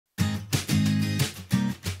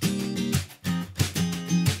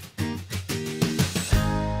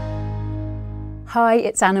Hi,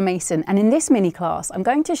 it's Anna Mason, and in this mini class I'm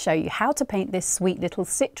going to show you how to paint this sweet little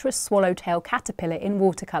citrus swallowtail caterpillar in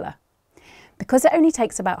watercolour. Because it only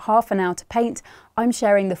takes about half an hour to paint, I'm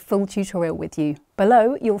sharing the full tutorial with you.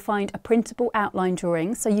 Below you'll find a printable outline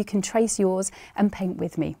drawing so you can trace yours and paint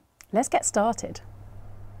with me. Let's get started.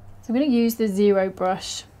 So I'm going to use the zero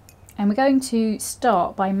brush, and we're going to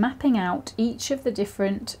start by mapping out each of the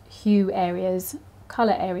different hue areas,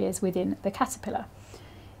 colour areas within the caterpillar.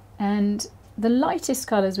 And the lightest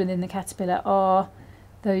colours within the caterpillar are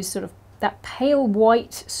those that pale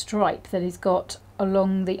white stripe that is got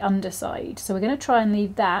along the underside. So we're going to try and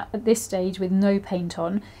leave that at this stage with no paint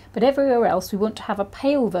on, but everywhere else we want to have a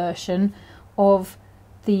pale version of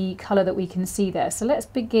the colour that we can see there. So let's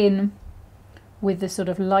begin with the sort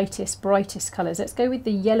of lightest, brightest colours. Let's go with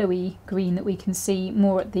the yellowy green that we can see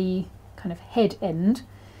more at the kind of head end.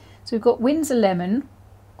 So we've got Windsor Lemon,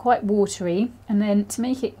 quite watery, and then to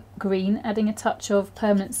make it green, adding a touch of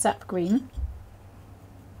permanent sap green.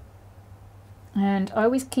 And I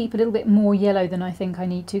always keep a little bit more yellow than I think I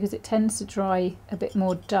need to because it tends to dry a bit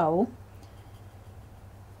more dull.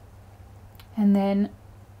 And then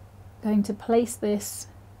going to place this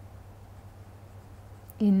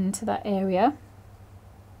into that area.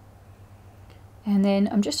 And then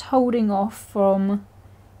I'm just holding off from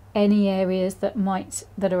any areas that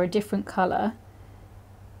are a different colour.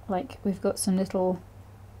 Like we've got some little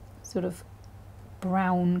sort of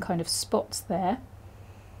brown kind of spots there.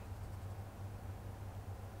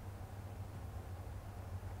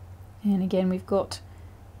 And again we've got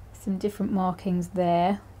some different markings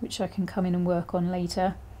there which I can come in and work on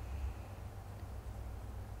later.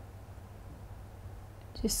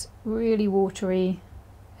 Just really watery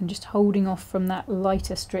and just holding off from that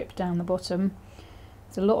lighter strip down the bottom.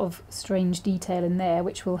 There's a lot of strange detail in there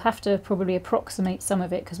which we'll have to probably approximate some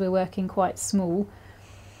of it because we're working quite small.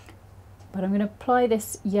 But I'm going to apply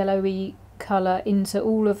this yellowy colour into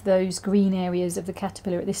all of those green areas of the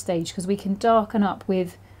caterpillar at this stage because we can darken up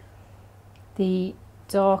with the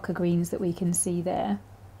darker greens that we can see there.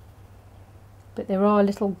 But there are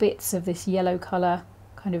little bits of this yellow colour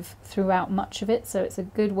kind of throughout much of it, so it's a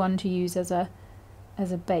good one to use as a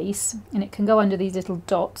base, and it can go under these little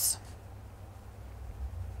dots.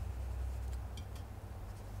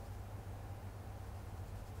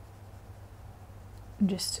 I'm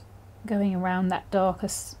just going around that darker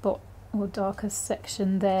spot or darker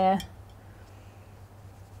section there.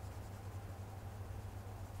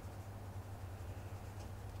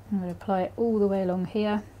 I'm going to apply it all the way along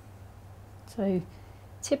here. So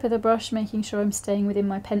tip of the brush, making sure I'm staying within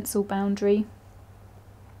my pencil boundary.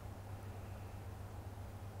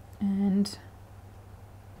 And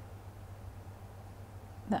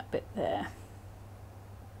that bit there.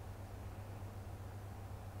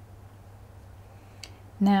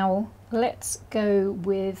 Now let's go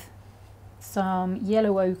with some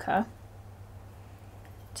yellow ochre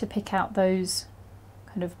to pick out those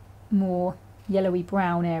kind of more yellowy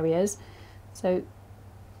brown areas. So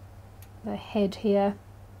the head here,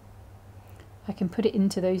 I can put it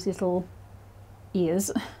into those little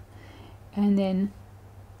ears, and then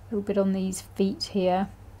a little bit on these feet here,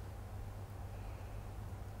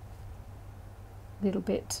 a little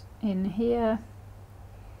bit in here,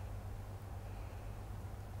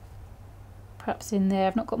 perhaps in there.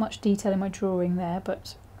 I've not got much detail in my drawing there,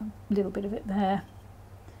 but a little bit of it there.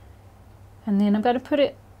 And then I'm going to put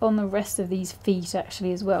it on the rest of these feet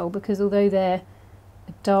actually as well, because although they're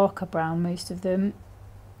a darker brown, most of them,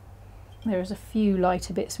 there's a few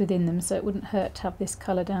lighter bits within them, so it wouldn't hurt to have this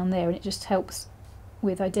colour down there, and it just helps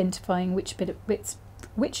with identifying which bits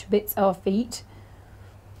are feet.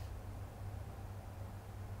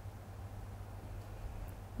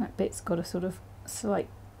 That bit's got a sort of slight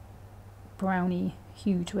browny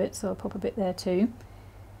hue to it, so I'll pop a bit there too.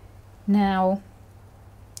 Now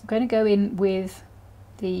I'm going to go in with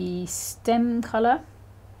the stem colour.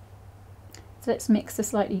 So let's mix a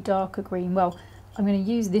slightly darker green. Well, I'm going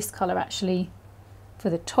to use this colour actually for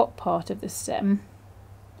the top part of the stem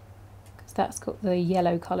because that's got the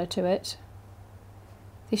yellow colour to it.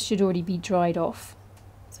 This should already be dried off,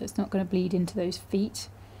 so it's not going to bleed into those feet.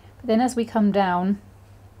 But then as we come down,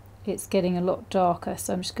 it's getting a lot darker,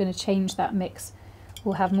 so I'm just going to change that mix.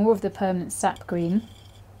 We'll have more of the permanent sap green,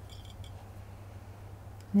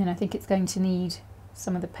 and then I think it's going to need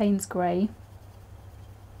some of the Payne's grey.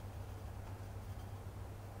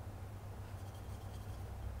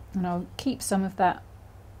 And I'll keep some of that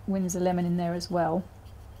Windsor Lemon in there as well,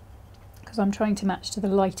 because I'm trying to match to the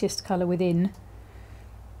lightest colour within.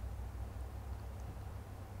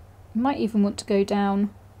 You might even want to go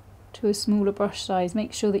down to a smaller brush size.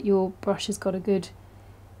 Make sure that your brush has got a good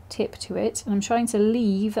tip to it, and I'm trying to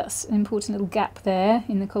leave, that's an important little gap there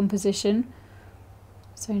in the composition,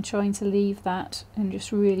 so I'm trying to leave that and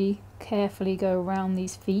just really carefully go around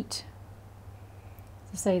these feet.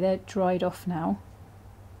 As I say, they're dried off now.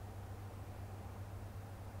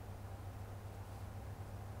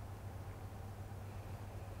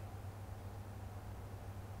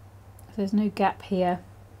 There's no gap here,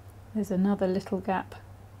 there's another little gap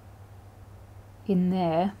in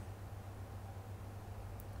there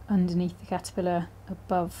underneath the caterpillar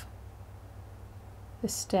above the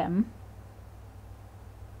stem.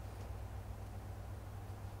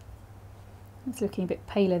 It's looking a bit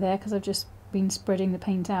paler there because I've just been spreading the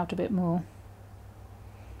paint out a bit more.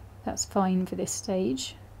 That's fine for this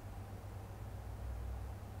stage.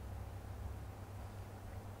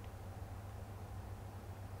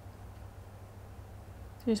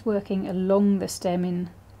 So just working along the stem in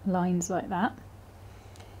lines like that.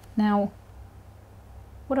 Now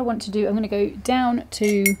what I want to do, I'm going to go down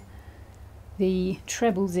to the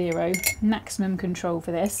treble zero, maximum control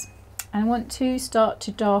for this, and I want to start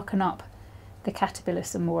to darken up the caterpillar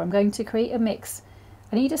some more. I'm going to create a mix.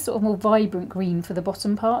 I need a sort of more vibrant green for the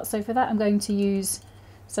bottom part, so for that I'm going to use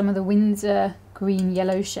some of the Windsor green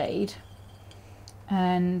yellow shade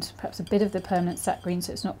and perhaps a bit of the permanent sap green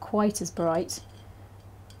so it's not quite as bright,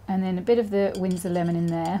 and then a bit of the Windsor lemon in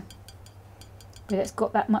there, but it's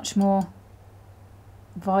got that much more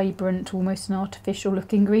vibrant, almost an artificial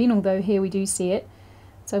looking green, although here we do see it.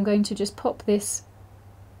 So I'm going to just pop this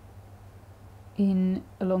in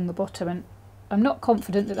along the bottom, and I'm not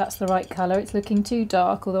confident that that's the right colour, it's looking too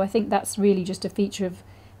dark, although I think that's really just a feature of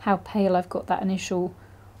how pale I've got that initial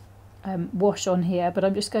wash on here. But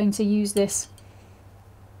I'm just going to use this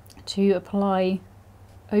to apply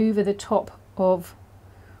over the top of,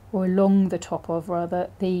 or along the top of rather,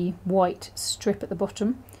 the white strip at the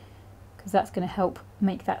bottom, because that's going to help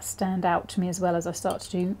make that stand out to me as well as I start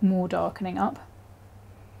to do more darkening up.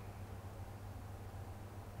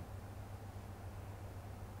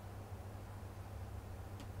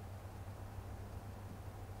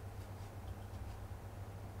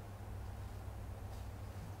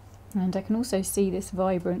 And I can also see this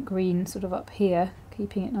vibrant green sort of up here,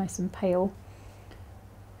 keeping it nice and pale,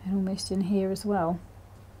 and almost in here as well.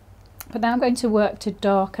 But now I'm going to work to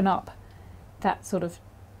darken up that sort of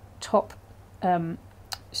top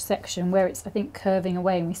section where it's, I think, curving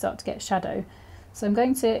away and we start to get shadow. So I'm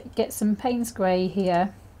going to get some Payne's grey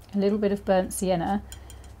here, a little bit of burnt sienna,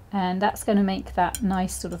 and that's going to make that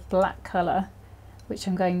nice sort of black colour, which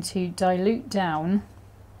I'm going to dilute down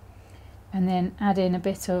and then add in a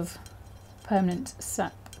bit of permanent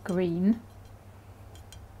sap green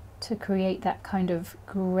to create that kind of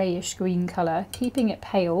greyish green colour, keeping it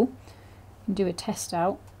pale. And do a test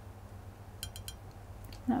out.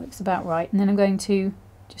 That looks about right, and then I'm going to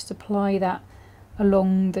just apply that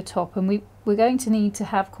along the top, and we're going to need to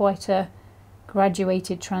have quite a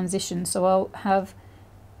graduated transition, so I'll have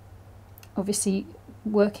obviously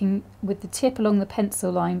working with the tip along the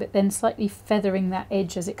pencil line but then slightly feathering that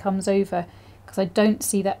edge as it comes over, because I don't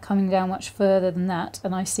see that coming down much further than that,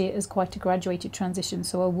 and I see it as quite a graduated transition,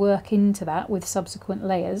 so I'll work into that with subsequent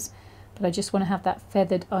layers, but I just want to have that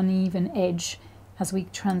feathered uneven edge as we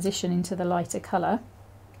transition into the lighter colour.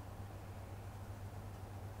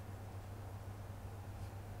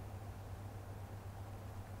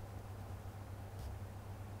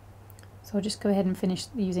 So I'll just go ahead and finish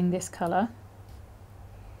using this colour.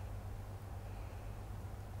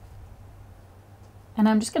 And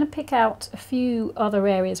I'm just going to pick out a few other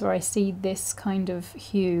areas where I see this kind of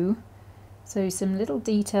hue. So some little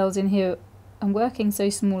details in here. I'm working so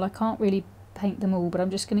small I can't really paint them all, but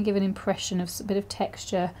I'm just going to give an impression of a bit of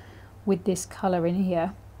texture with this colour in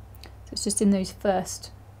here. So it's just in those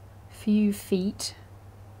first few feet.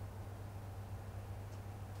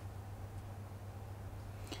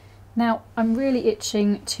 Now I'm really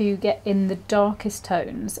itching to get in the darkest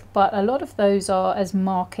tones, but a lot of those are as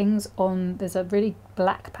markings on, there's a really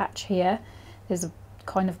black patch here, there's a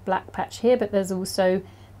kind of black patch here, but there's also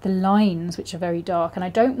the lines which are very dark, and I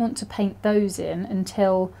don't want to paint those in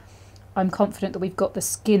until I'm confident that we've got the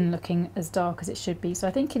skin looking as dark as it should be. So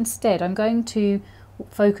I think instead I'm going to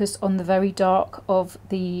focus on the very dark of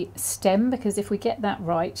the stem, because if we get that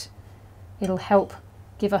right it'll help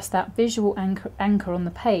give us that visual anchor on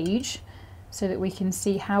the page so that we can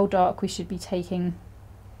see how dark we should be taking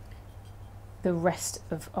the rest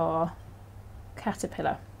of our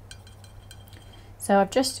caterpillar. So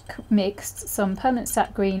I've just mixed some permanent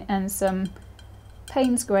sap green and some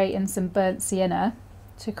Payne's grey and some burnt sienna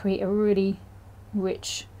to create a really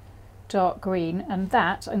rich dark green, and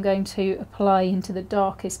that I'm going to apply into the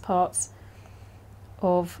darkest parts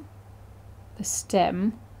of the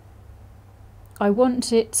stem, I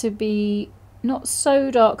want it to be not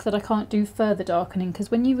so dark that I can't do further darkening,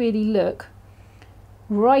 because when you really look,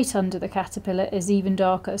 right under the caterpillar is even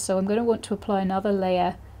darker. So I'm going to want to apply another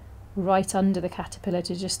layer right under the caterpillar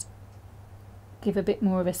to just give a bit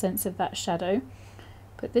more of a sense of that shadow.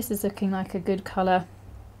 But this is looking like a good colour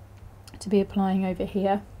to be applying over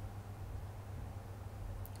here.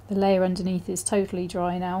 The layer underneath is totally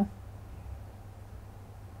dry now.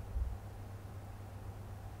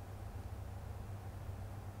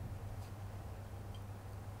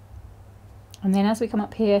 And then as we come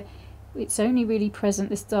up here, it's only really present,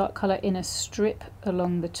 this dark colour, in a strip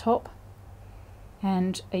along the top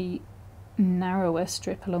and a narrower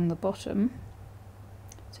strip along the bottom.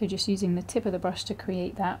 So just using the tip of the brush to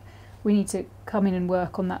create that. We need to come in and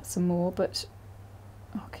work on that some more, but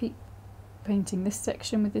I'll keep painting this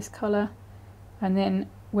section with this colour. And then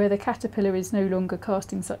where the caterpillar is no longer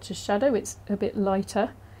casting such a shadow, it's a bit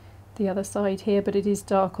lighter the other side here, but it is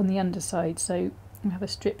dark on the underside. So I have a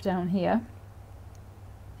strip down here.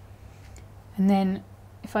 And then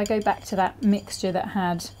if I go back to that mixture that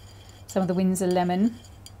had some of the Windsor lemon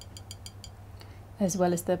as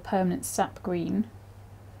well as the permanent sap green,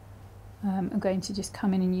 I'm going to just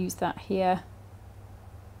come in and use that here.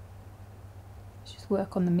 Just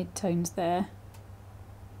work on the mid-tones there.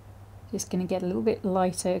 Just going to get a little bit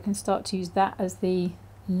lighter. I can start to use that as the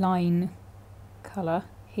line colour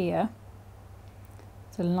here.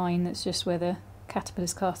 It's a line that's just where the caterpillar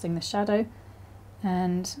is casting the shadow,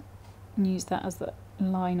 and use that as the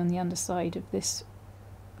line on the underside of this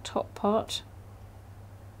top part.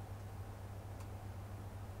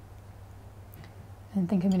 And I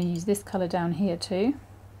think I'm going to use this colour down here too.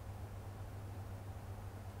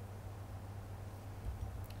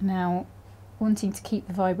 Now, wanting to keep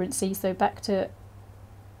the vibrancy, so back to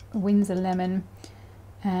Windsor lemon,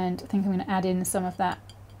 and I think I'm going to add in some of that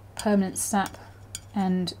permanent sap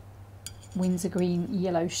and Windsor green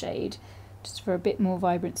yellow shade, just for a bit more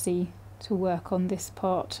vibrancy to work on this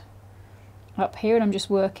part up here. And I'm just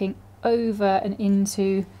working over and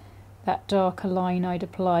into that darker line I'd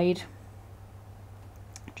applied,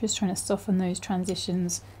 just trying to soften those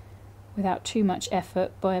transitions without too much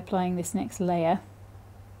effort by applying this next layer.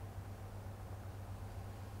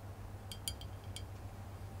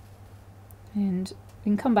 And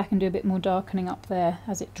we can come back and do a bit more darkening up there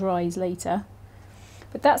as it dries later.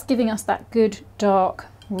 But that's giving us that good dark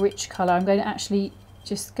rich colour. I'm going to actually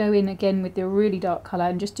just go in again with the really dark colour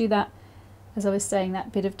and just do that, as I was saying,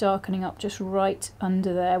 that bit of darkening up just right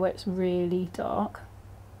under there where it's really dark.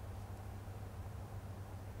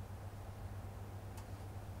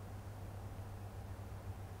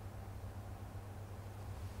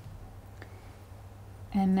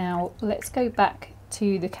 And now let's go back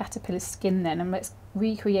to the caterpillar skin then, and let's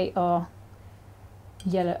recreate our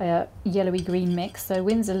yellowy green mix. So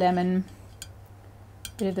Windsor lemon,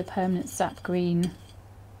 bit of the permanent sap green,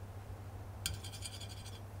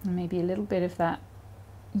 and maybe a little bit of that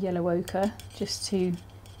yellow ochre just to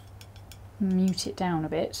mute it down a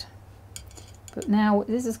bit. But now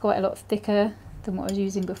this is quite a lot thicker than what I was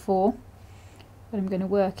using before, but I'm going to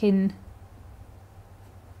work in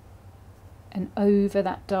and over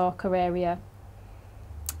that darker area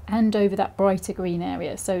and over that brighter green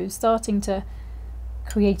area, so starting to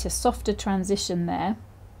create a softer transition there.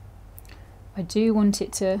 I do want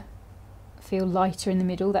it to feel lighter in the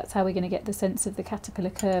middle. That's how we're going to get the sense of the caterpillar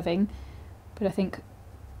curving, but I think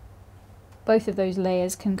both of those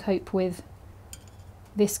layers can cope with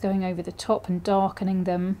this going over the top and darkening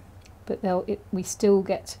them, but we still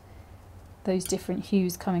get those different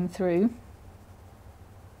hues coming through.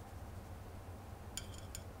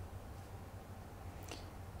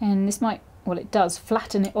 And this might, well, it does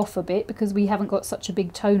flatten it off a bit because we haven't got such a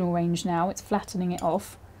big tonal range now. It's flattening it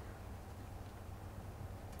off.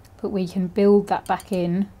 But we can build that back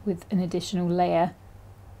in with an additional layer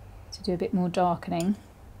to do a bit more darkening.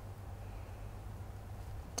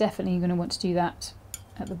 Definitely going to want to do that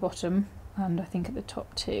at the bottom and I think at the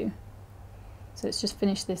top too. So let's just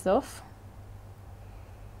finish this off.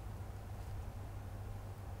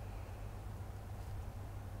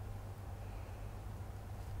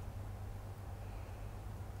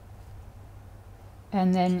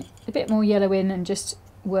 And then a bit more yellow in and just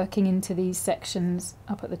working into these sections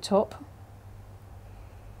up at the top.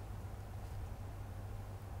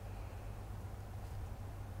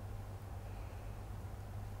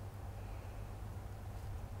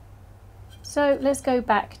 So let's go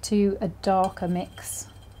back to a darker mix.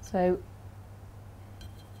 So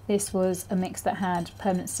this was a mix that had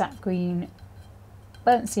permanent sap green,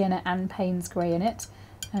 burnt sienna and Payne's grey in it.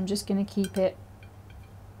 I'm just going to keep it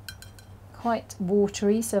quite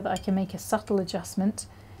watery so that I can make a subtle adjustment.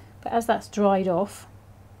 But as that's dried off,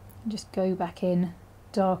 just go back in,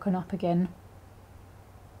 darken up again.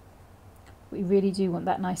 We really do want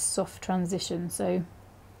that nice soft transition, so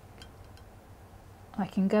I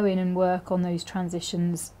can go in and work on those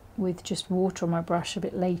transitions with just water on my brush a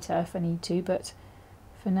bit later if I need to, but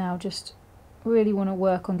for now just really want to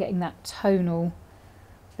work on getting that tonal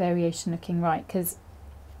variation looking right, because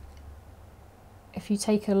if you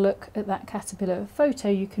take a look at that caterpillar photo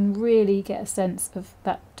you can really get a sense of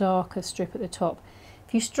that darker strip at the top.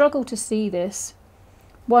 If you struggle to see this,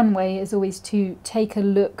 one way is always to take a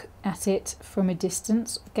look at it from a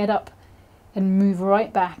distance, get up and move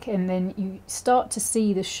right back, and then you start to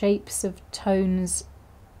see the shapes of tones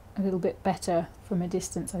a little bit better from a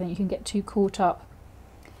distance. I think you can get too caught up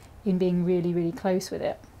in being really close with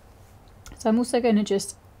it. So I'm also going to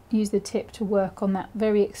just use the tip to work on that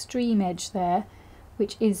very extreme edge there,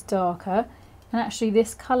 which is darker, and actually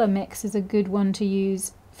this colour mix is a good one to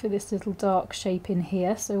use for this little dark shape in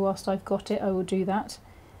here, so whilst I've got it I will do that.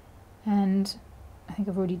 And I think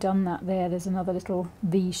I've already done that there, there's another little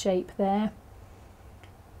V shape there.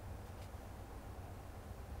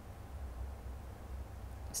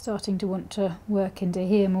 Starting to want to work into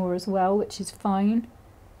here more as well, which is fine.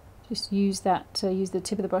 Just use that, use the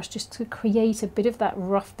tip of the brush just to create a bit of that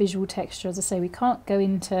rough visual texture. As I say, we can't go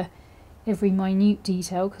into every minute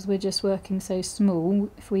detail because we're just working so small.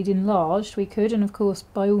 If we'd enlarged we could, and of course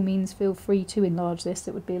by all means feel free to enlarge this,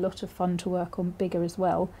 it would be a lot of fun to work on bigger as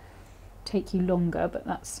well. Take you longer, but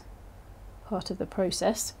that's part of the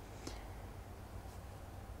process.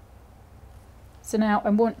 So now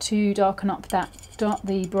I want to darken up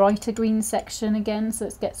the brighter green section again, so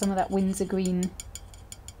let's get some of that Windsor green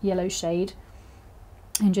yellow shade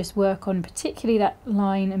and just work on particularly that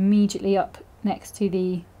line immediately up next to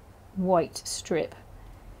the white strip.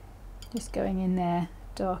 Just going in there,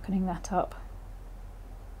 darkening that up.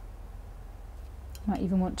 Might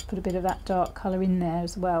even want to put a bit of that dark colour in there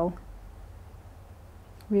as well.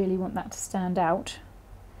 Really want that to stand out.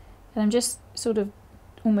 And I'm just sort of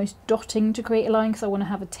almost dotting to create a line because I want to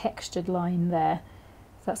have a textured line there.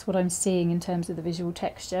 So that's what I'm seeing in terms of the visual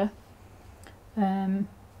texture.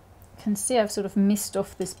 Can see I've sort of missed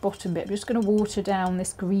off this bottom bit. I'm just going to water down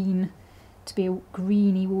this green to be a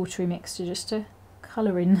greeny watery mixture just to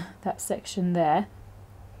colour in that section there,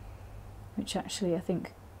 which actually I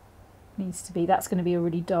think needs to be, that's going to be a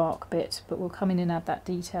really dark bit, but we'll come in and add that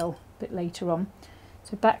detail a bit later on.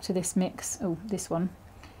 So back to this mix, oh this one,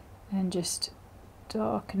 and just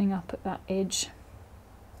darkening up at that edge.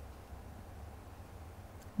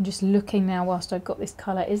 I'm just looking now whilst I've got this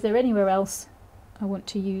colour, is there anywhere else I want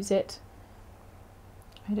to use it?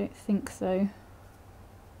 I don't think so.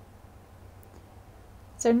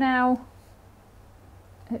 So now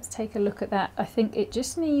let's take a look at that. I think it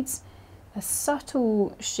just needs a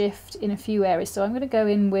subtle shift in a few areas, so I'm going to go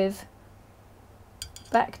in with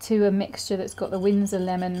back to a mixture that's got the Windsor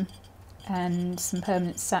lemon and some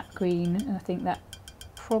permanent sap green, and I think that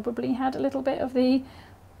probably had a little bit of the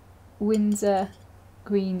Windsor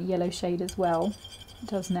green yellow shade as well. It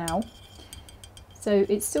does now. So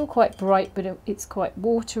it's still quite bright, but it's quite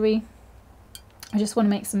watery. I just want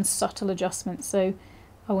to make some subtle adjustments, so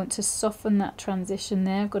I want to soften that transition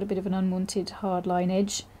there. I've got a bit of an unwanted hard line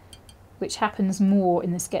edge, which happens more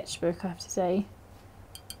in the sketchbook, I have to say,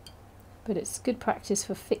 but it's good practice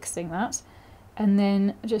for fixing that. And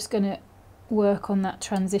then just going to work on that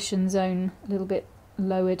transition zone a little bit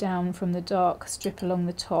lower down from the dark strip along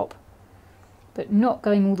the top, but not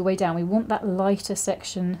going all the way down. We want that lighter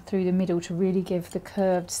section through the middle to really give the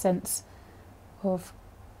curved sense of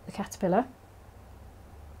the caterpillar.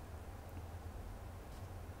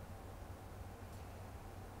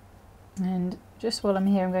 And just while I'm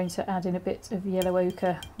here, I'm going to add in a bit of yellow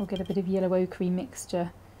ochre, or get a bit of yellow ochre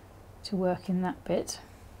mixture to work in that bit.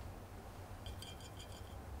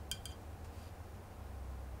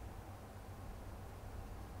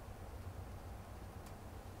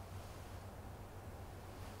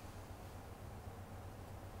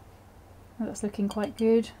 Well, that's looking quite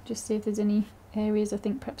good. Just see if there's any areas, I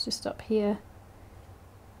think perhaps just up here.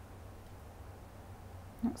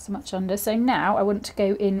 Not so much under. So now I want to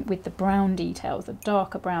go in with the brown details, the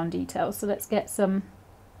darker brown details. So let's get some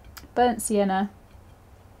burnt sienna,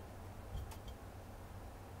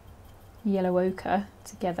 yellow ochre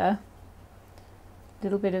together, a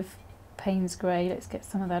little bit of Payne's grey. Let's get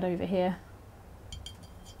some of that over here.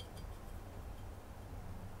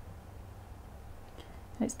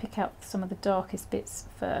 Let's pick out some of the darkest bits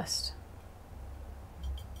first.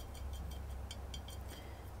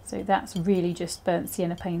 So that's really just burnt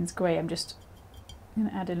sienna Payne's grey. I'm just I'm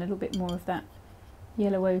going to add a little bit more of that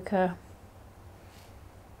yellow ochre,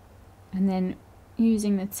 and then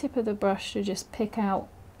using the tip of the brush to just pick out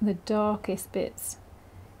the darkest bits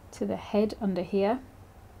to the head under here.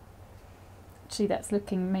 Actually, that's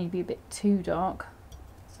looking maybe a bit too dark,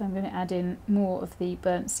 so I'm going to add in more of the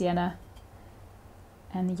burnt sienna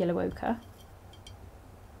and the yellow ochre.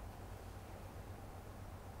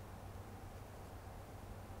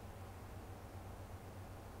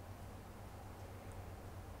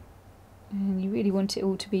 And you really want it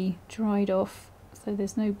all to be dried off so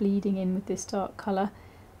there's no bleeding in with this dark colour.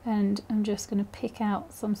 And I'm just going to pick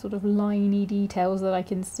out some sort of liney details that I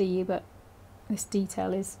can see, but this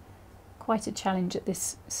detail is quite a challenge at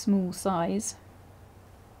this small size.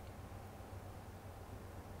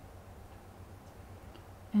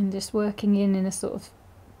 And just working in a sort of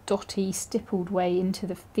dotty, stippled way into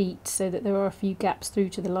the feet so that there are a few gaps through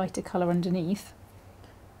to the lighter colour underneath.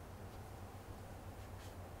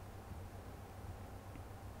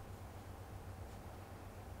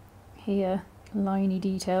 Here, liney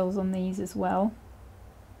details on these as well.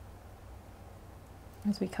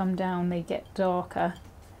 As we come down, they get darker.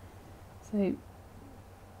 So,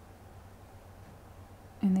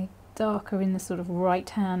 and they're darker in the sort of right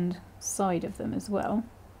hand side of them as well.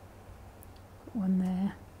 Put one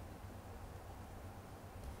there.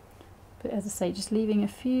 But as I say, just leaving a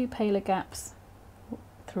few paler gaps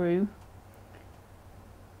through.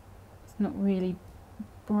 It's not really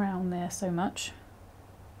brown there so much.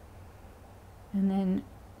 And then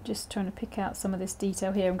just trying to pick out some of this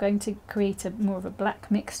detail here. I'm going to create more of a black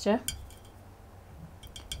mixture.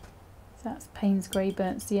 So that's Payne's Grey,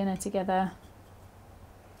 burnt sienna together.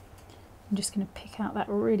 I'm just going to pick out that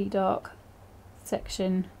really dark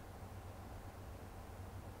section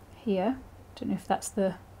here. Don't know if that's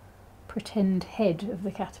the pretend head of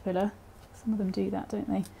the caterpillar. Some of them do that, don't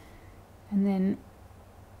they? And then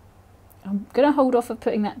I'm going to hold off of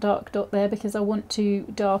putting that dark dot there because I want to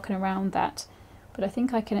darken around that. But I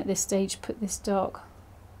think I can at this stage put this dark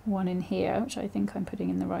one in here, which I think I'm putting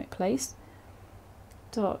in the right place.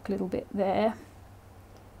 Dark little bit there.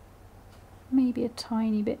 Maybe a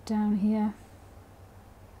tiny bit down here.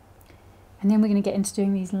 And then we're going to get into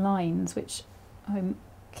doing these lines, which I'm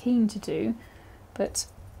keen to do, but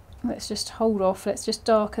let's just hold off. Let's just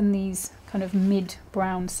darken these kind of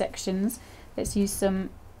mid-brown sections. Let's use some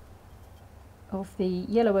of the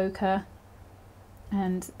yellow ochre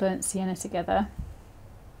and burnt sienna together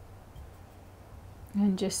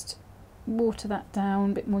and just water that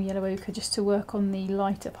down, a bit more yellow ochre just to work on the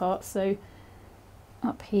lighter parts. So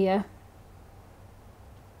up here,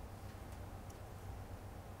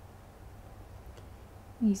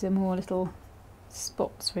 these are more little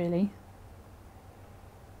spots really.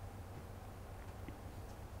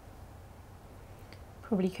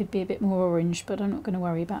 Probably could be a bit more orange, but I'm not going to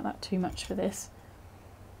worry about that too much for this.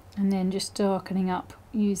 And then just darkening up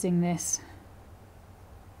using this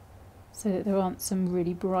so that there aren't some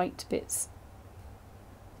really bright bits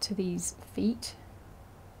to these feet.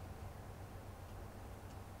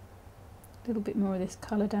 A little bit more of this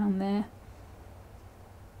colour down there.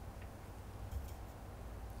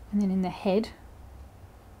 And then in the head,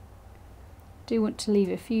 I do want to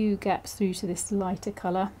leave a few gaps through to this lighter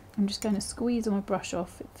colour. I'm just going to squeeze my brush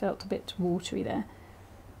off, it felt a bit watery there.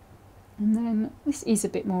 And then this is a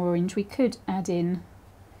bit more orange. We could add in,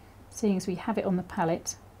 seeing as we have it on the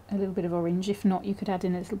palette, a little bit of orange. If not, you could add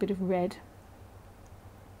in a little bit of red.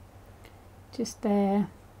 Just there.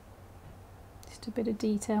 Just a bit of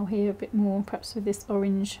detail here, a bit more, perhaps with this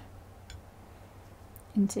orange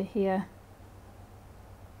into here.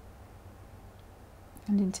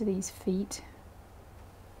 And into these feet.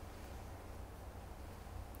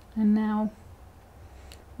 And now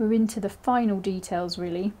we're into the final details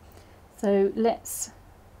really. So let's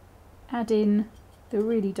add in the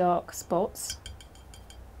really dark spots.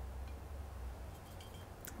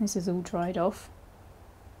 This is all dried off.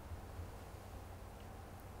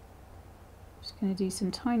 Just going to do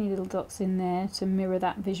some tiny little dots in there to mirror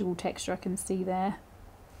that visual texture I can see there.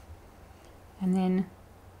 And then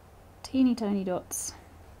teeny tiny dots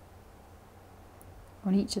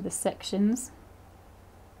on each of the sections.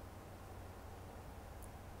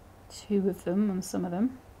 2 of them on some of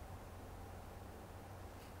them.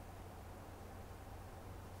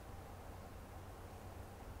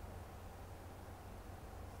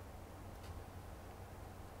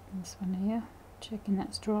 This one here, checking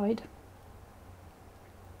that's dried.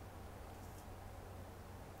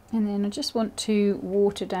 And then I just want to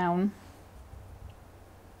water down,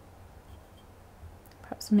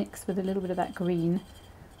 perhaps mix with a little bit of that green.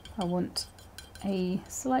 I want a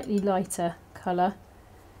slightly lighter colour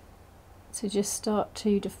to just start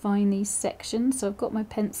to define these sections. So I've got my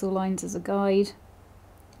pencil lines as a guide,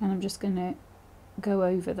 and I'm just going to go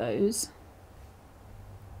over those.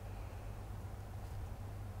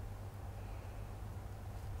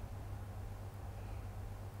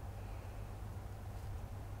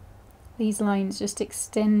 These lines just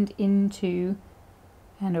extend into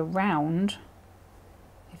and around,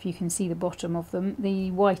 if you can see the bottom of them,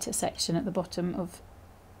 the whiter section at the bottom of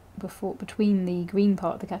between the green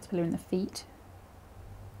part of the caterpillar and the feet.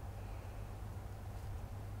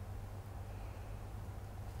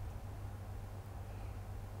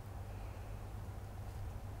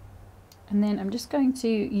 And then I'm just going to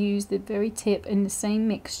use the very tip in the same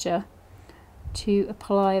mixture to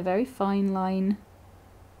apply a very fine line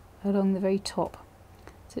along the very top.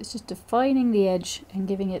 So it's just defining the edge and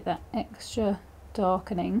giving it that extra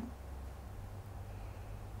darkening.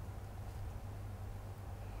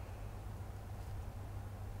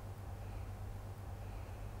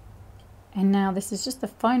 And now this is just the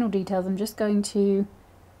final details. I'm just going to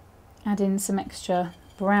add in some extra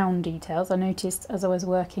brown details. I noticed as I was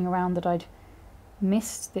working around that I'd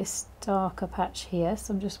missed this darker patch here,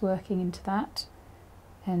 so I'm just working into that,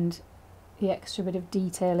 and the extra bit of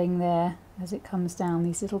detailing there as it comes down,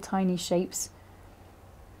 these little tiny shapes,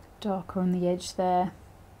 darker on the edge there.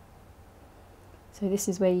 So this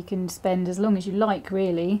is where you can spend as long as you like,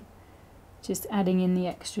 really, just adding in the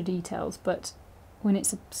extra details. But when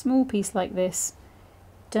it's a small piece like this,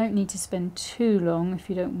 you don't need to spend too long if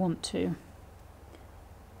you don't want to.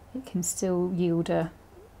 It can still yield a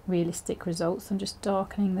realistic result. So I'm just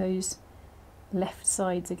darkening those left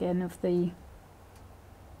sides again of the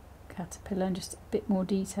caterpillar, and just a bit more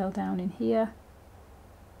detail down in here.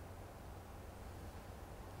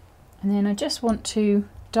 And then I just want to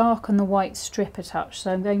darken the white strip a touch,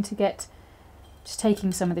 so I'm going to get, just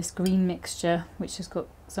taking some of this green mixture, which has got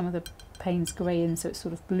some of the Payne's grey in, so it's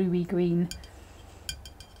sort of bluey green,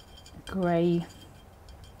 grey,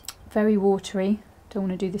 very watery, don't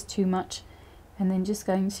want to do this too much, and then just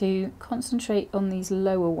going to concentrate on these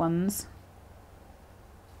lower ones.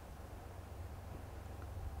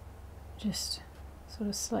 Just sort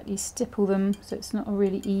of slightly stipple them so it's not a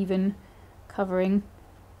really even covering,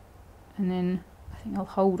 and then I think I'll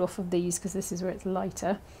hold off of these because this is where it's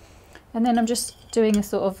lighter. And then I'm just doing a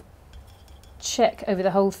sort of check over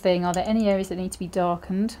the whole thing. Are there any areas that need to be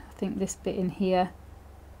darkened? I think this bit in here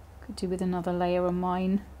could do with another layer on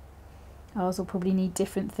mine. Ours will probably need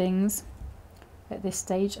different things. At this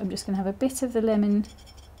stage I'm just going to have a bit of the lemon,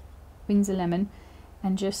 Windsor lemon,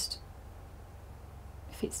 and just,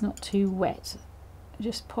 if it's not too wet,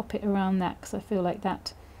 just pop it around that, because I feel like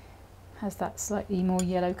that has that slightly more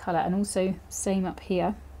yellow colour. And also same up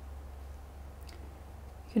here.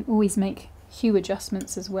 You can always make hue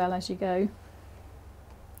adjustments as well as you go,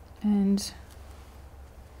 and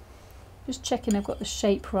just checking I've got the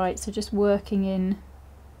shape right, so just working in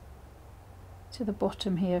to the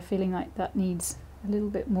bottom here, feeling like that needs a little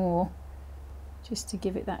bit more, just to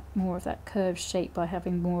give it that more of that curved shape by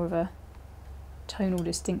having more of a tonal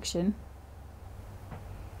distinction.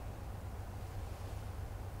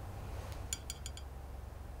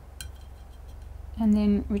 And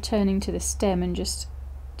then returning to the stem and just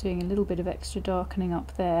doing a little bit of extra darkening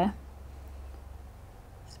up there,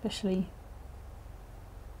 especially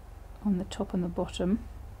on the top and the bottom.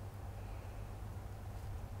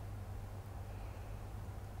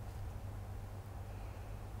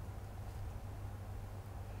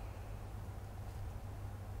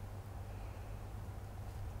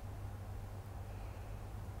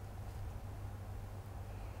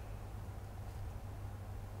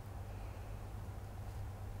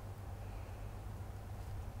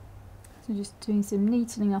 So just doing some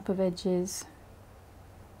neatening up of edges,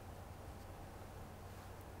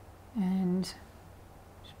 and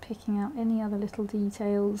just picking out any other little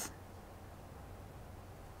details,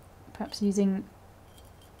 perhaps using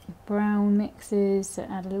brown mixes to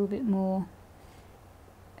add a little bit more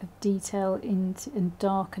of detail into and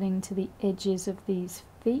darkening to the edges of these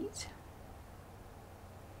feet.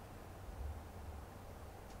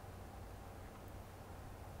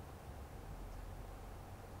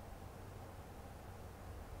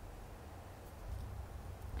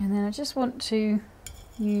 And then I just want to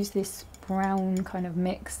use this brown kind of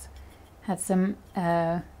mix, had some,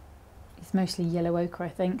 it's mostly yellow ochre I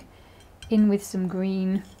think, in with some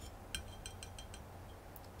green,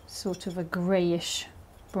 sort of a greyish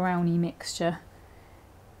browny mixture.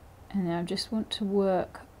 And then I just want to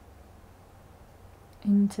work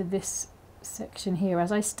into this section here.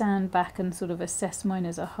 As I stand back and sort of assess mine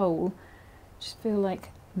as a whole, just feel like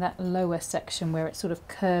that lower section where it's sort of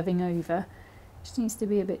curving over Just needs to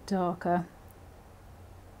be a bit darker.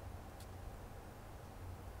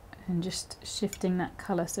 And just shifting that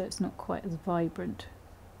colour so it's not quite as vibrant.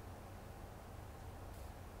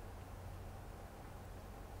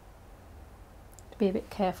 Be a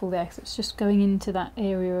bit careful there because it's just going into that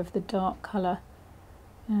area of the dark colour,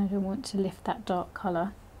 and I don't want to lift that dark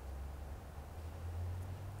colour.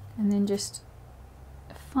 And then just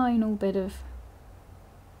a final bit of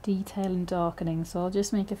detail and darkening, so I'll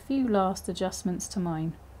just make a few last adjustments to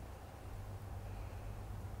mine.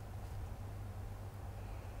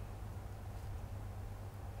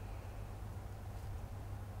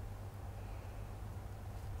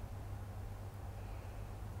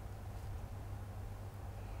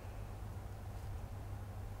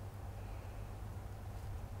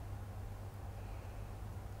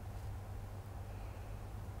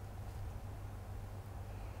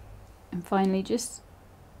 And finally, just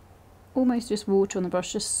almost just water on the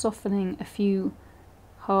brush, just softening a few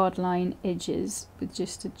hard line edges with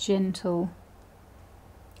just a gentle,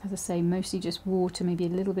 as I say, mostly just water, maybe a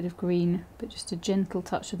little bit of green, but just a gentle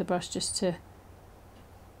touch of the brush just to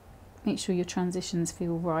make sure your transitions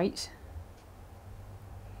feel right.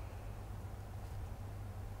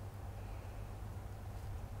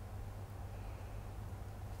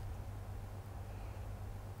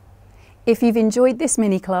 If you've enjoyed this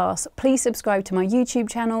mini class, please subscribe to my YouTube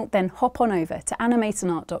channel, then hop on over to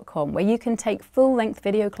animateandart.com where you can take full-length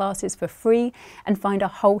video classes for free and find a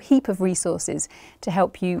whole heap of resources to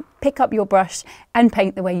help you pick up your brush and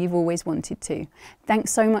paint the way you've always wanted to.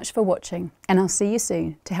 Thanks so much for watching, and I'll see you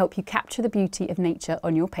soon to help you capture the beauty of nature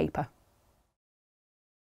on your paper.